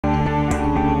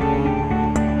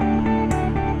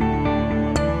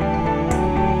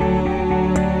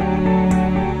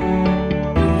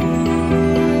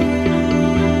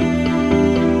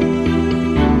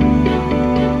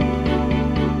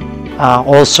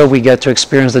Also, we get to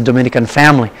experience the Dominican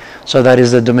family. So that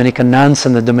is the Dominican nuns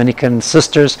and the Dominican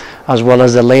sisters, as well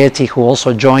as the laity who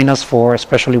also join us for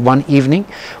especially one evening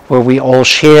where we all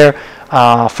share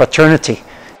fraternity.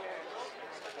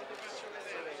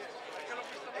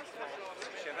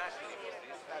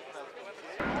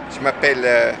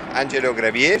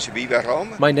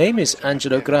 My name is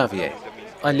Angelo Gravier.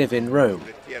 I live in Rome.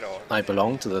 I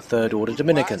belong to the Third Order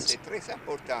Dominicans.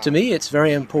 To me, it's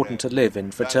very important to live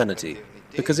in fraternity,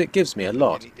 because it gives me a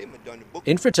lot.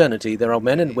 In fraternity, there are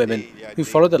men and women who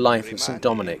follow the life of St.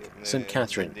 Dominic, St.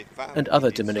 Catherine, and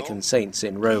other Dominican saints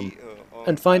in Rome,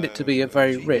 and find it to be a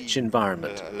very rich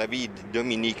environment. La vie de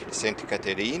Dominique, Sainte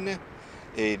Catherine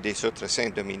et des autres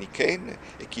saints dominicains,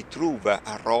 et qui trouve à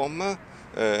Rome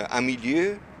un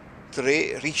milieu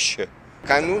très riche.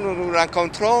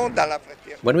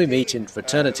 When we meet in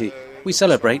fraternity, we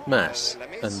celebrate Mass,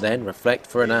 and then reflect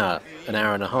for an hour and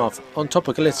a half on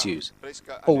topical issues,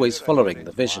 always following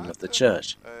the vision of the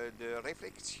Church.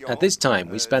 At this time,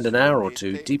 we spend an hour or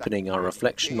two deepening our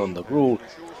reflection on the rule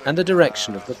and the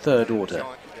direction of the Third Order,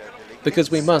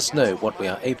 because we must know what we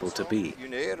are able to be.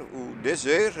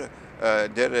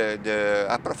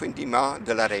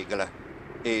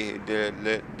 Et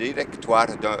le directoire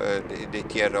des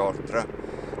tiers ordres,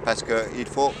 parce qu'il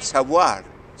faut savoir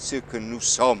ce que nous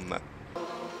sommes.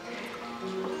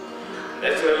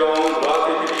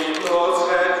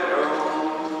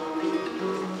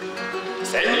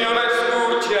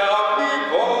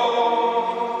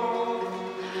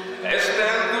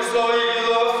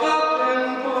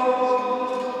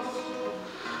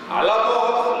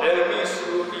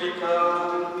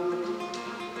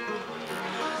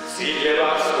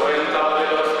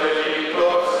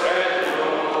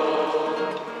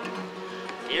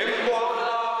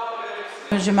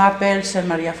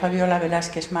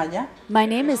 My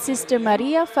name is Sister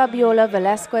Maria Fabiola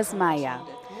Velasquez Maya.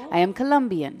 I am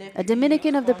Colombian, a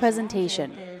Dominican of the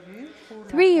Presentation.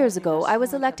 3 years ago, I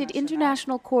was elected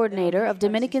International Coordinator of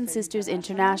Dominican Sisters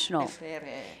International.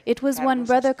 It was one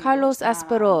Brother Carlos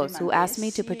Asperoz who asked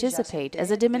me to participate as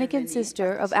a Dominican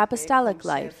Sister of Apostolic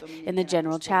Life in the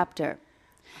General Chapter.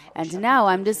 And now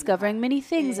I'm discovering many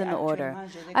things in the order.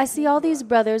 I see all these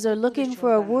brothers are looking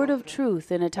for a word of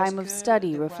truth in a time of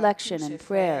study, reflection, and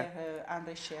prayer.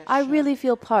 I really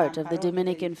feel part of the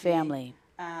Dominican family.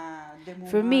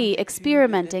 For me,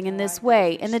 experimenting in this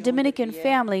way in the Dominican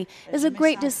family is a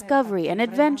great discovery and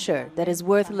adventure that is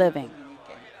worth living.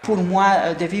 Pour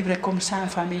moi, de vivre comme ça en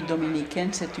famille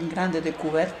dominicaine, c'est une grande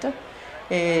découverte.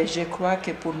 Et je crois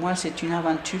que pour moi, c'est une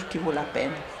aventure qui vaut la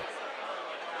peine.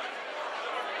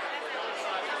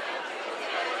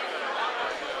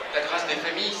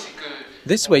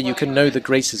 This way you can know the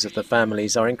graces of the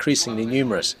families are increasingly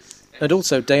numerous, and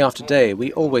also day after day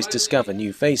we always discover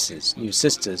new faces, new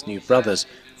sisters, new brothers,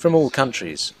 from all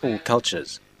countries, all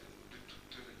cultures.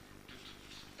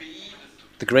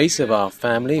 The grace of our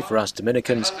family for us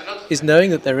Dominicans is knowing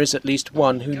that there is at least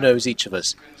one who knows each of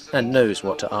us and knows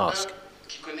what to ask.